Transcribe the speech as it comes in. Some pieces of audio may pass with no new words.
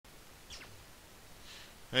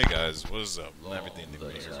Hey guys, what's up? Everything here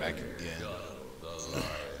back again.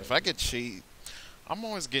 If I could cheat, I'm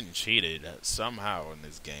always getting cheated somehow in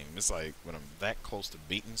this game. It's like when I'm that close to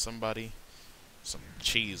beating somebody, some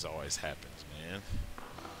cheese always happens,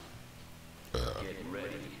 man.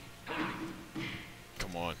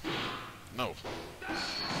 Come on. No.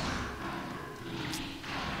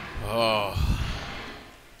 Oh,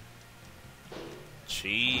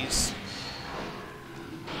 cheese.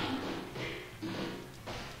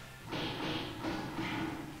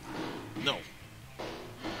 No.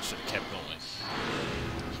 Should have kept going.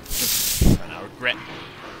 And I regret.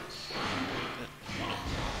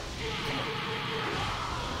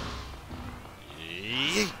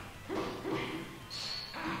 Yee.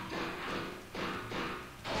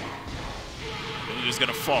 I knew he was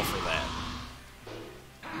gonna fall for that.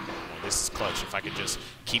 Oh, this is clutch. If I could just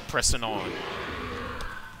keep pressing on.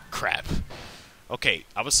 Crap. Okay,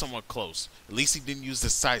 I was somewhat close. At least he didn't use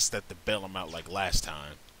the sidestep to bail him out like last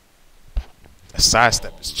time. A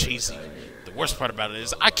sidestep is cheesy. The worst part about it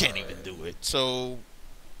is I can't even do it. So,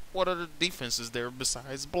 what other defenses there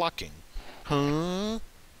besides blocking? Huh?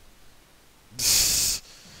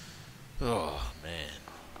 Oh man,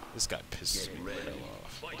 this guy pisses me the hell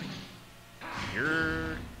off.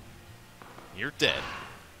 You're dead.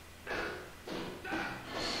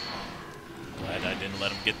 Glad I didn't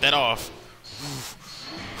let him get that off.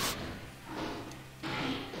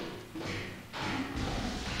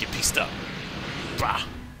 Get pieced up. Bah.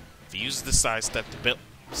 If he uses the sidestep to build,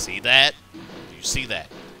 see that? Do you see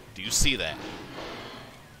that? Do you see that?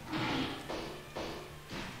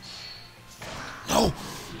 No.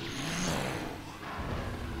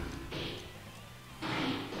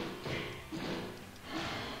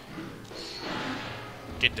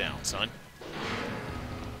 Get down, son.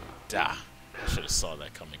 Da. I should have saw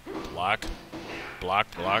that coming. Block.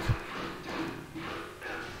 Block, block.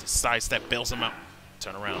 The sidestep bails him out.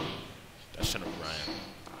 Turn around. That shouldn't have ran.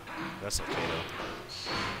 That's okay, though.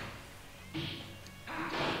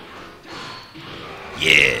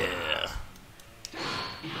 Yeah!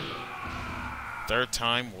 Third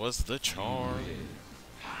time was the charm.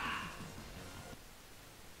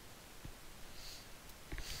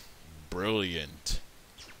 Brilliant.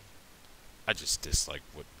 I just dislike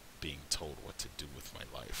being told what to do with my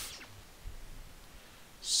life.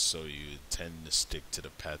 So you tend to stick to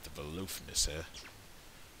the path of aloofness, eh?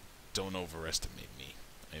 Don't overestimate me.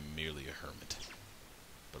 I am merely a hermit.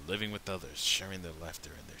 But living with others, sharing their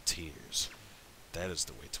laughter and their tears, that is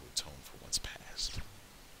the way to atone for one's past.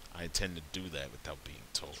 I intend to do that without being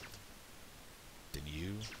told. Then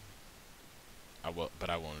you? But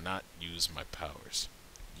I will not use my powers.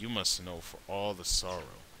 You must know for all the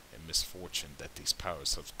sorrow and misfortune that these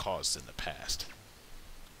powers have caused in the past.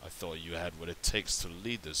 I thought you had what it takes to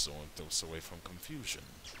lead the Zoanthos away from confusion.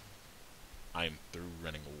 I am through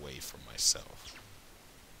running away from myself.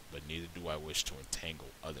 But neither do I wish to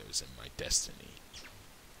entangle others in my destiny.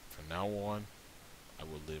 From now on, I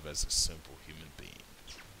will live as a simple human being.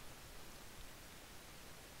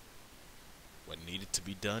 What needed to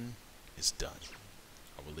be done is done.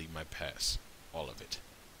 I will leave my past, all of it,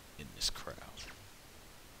 in this crowd.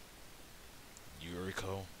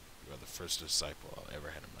 Yuriko, you are the first disciple I'll ever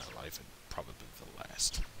had in my life, and probably the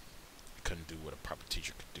last. I couldn't do what a proper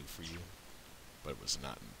teacher could do for you, but it was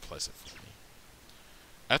not pleasant for me.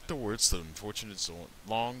 Afterwards, the unfortunate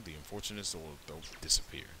Zoanthos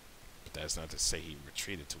disappeared, but that is not to say he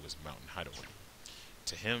retreated to his mountain hideaway.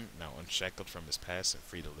 To him, now unshackled from his past and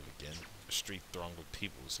free to live again, a street thronged with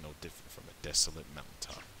people is no different from a desolate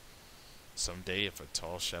mountaintop. Someday, if a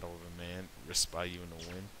tall shadow of a man risks by you in the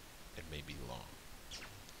wind, it may be long.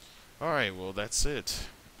 Alright, well that's it.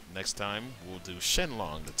 Next time, we'll do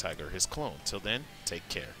Shenlong the tiger, his clone. Till then, take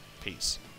care. Peace.